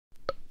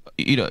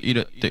Eat up,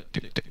 thick,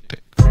 thick, thick,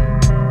 thick.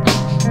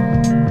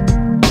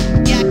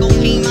 Yeah, go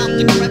came out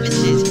the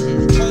crevices.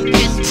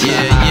 Homepiss.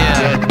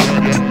 Yeah.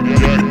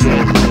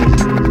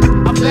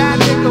 A bad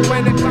nigga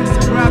when it comes to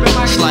grabbing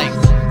my. It's like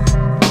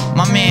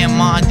my man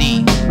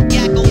Mondi.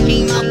 Yeah, go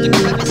came out the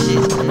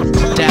crevices.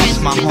 That's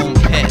my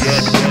Homepiss.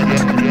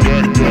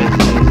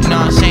 You know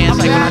what I'm saying? It's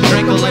like when I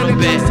drink a little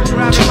bit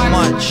too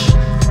much,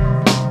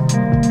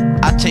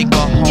 I take a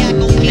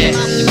home piss.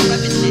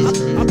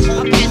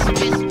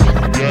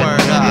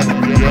 Word up.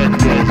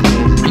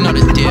 You know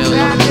the deal, the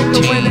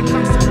routine.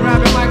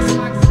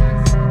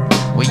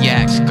 With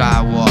Yak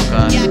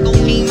Skywalker. Yeah, go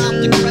came out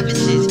the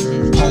crevices.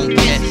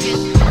 Homepiss.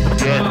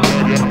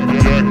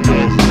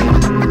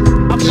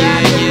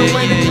 Yeah.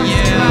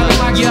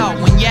 Yo,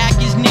 when Yak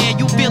is near,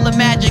 you feel the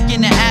magic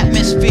in the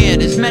atmosphere.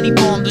 There's many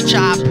forms which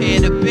I appear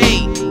to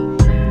be,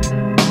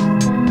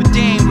 but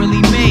they ain't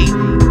really me.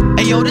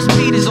 Ayo, this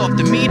beat is off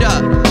the meter.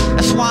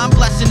 That's why I'm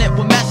blessing it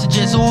with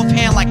messages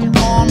offhand like a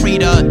palm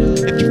reader.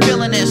 If you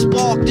feeling it,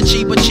 spark the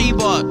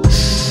Chiba.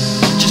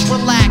 Just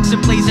relax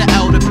and blaze an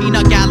L. The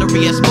peanut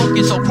gallery is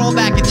spoken, so crawl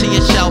back into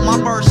your shell. My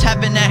verse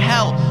heaven and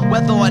hell,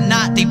 whether or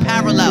not they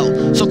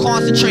parallel. So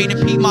concentrate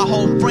and peep my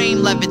whole frame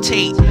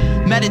levitate.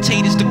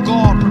 Meditate as the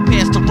guard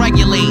prepares to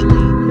regulate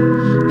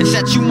and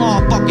set you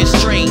motherfuckers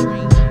straight.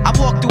 I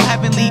walk through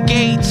heavenly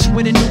gates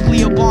with a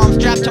nuclear bomb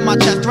strapped to my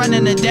chest,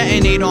 threatening to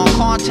detonate on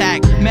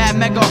contact. Mad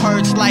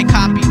megahertz like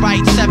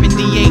copyright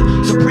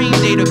 78. Supreme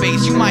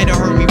database, you might have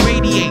heard me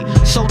radiate.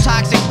 So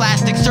toxic,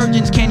 plastic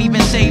surgeons can't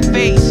even save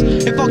face.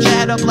 It fucks your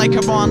head up like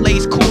Heron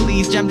lace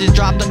coolies. Gems is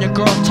dropped on your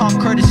girl's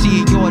tongue,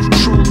 courtesy of yours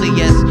truly.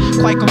 It's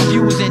quite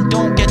confusing,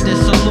 don't get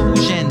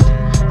disillusioned.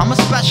 I'm a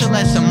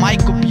specialist in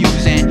mic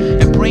abusing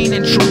and brain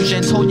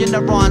intrusions. Hold your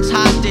neurons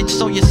hostage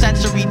so your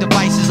sensory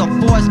devices are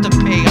forced to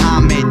pay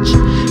homage.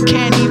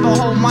 Can't even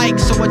hold mics,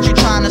 so what you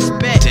trying to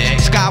spit?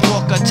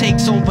 Skywalker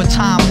takes over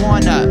Time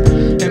Warner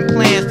and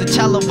plans to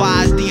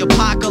televise the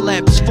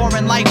apocalypse.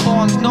 Foreign life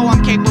forms know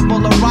I'm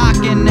capable of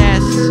rocking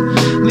this,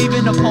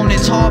 leaving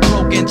opponents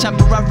heartbroken,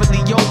 temporarily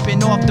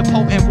open off the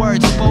potent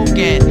words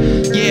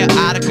spoken. Yeah,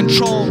 out of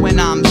control when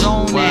I'm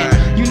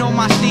zoning. You know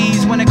my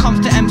steez when it comes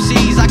to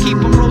MCs, I keep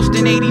them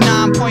roasting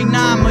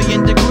 89.9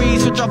 million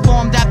degrees, which are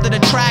formed after the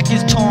track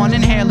is torn.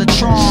 Inhale a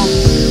tron.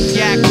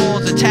 Yak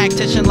calls a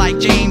tactician like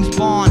James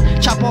Bond.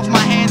 Chop off my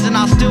hands and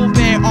I'll still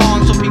bear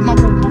on. So peep my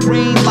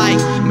Wolverine like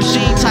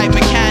machine type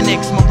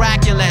mechanics.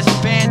 Miraculous,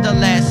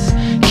 vandalous,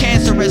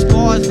 cancerous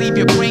bars leave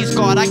your brain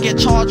scarred. I get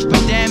charged for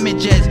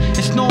damages.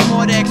 It's no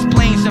more to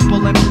explain,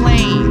 simple and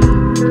plain.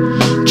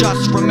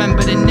 Just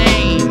remember the name.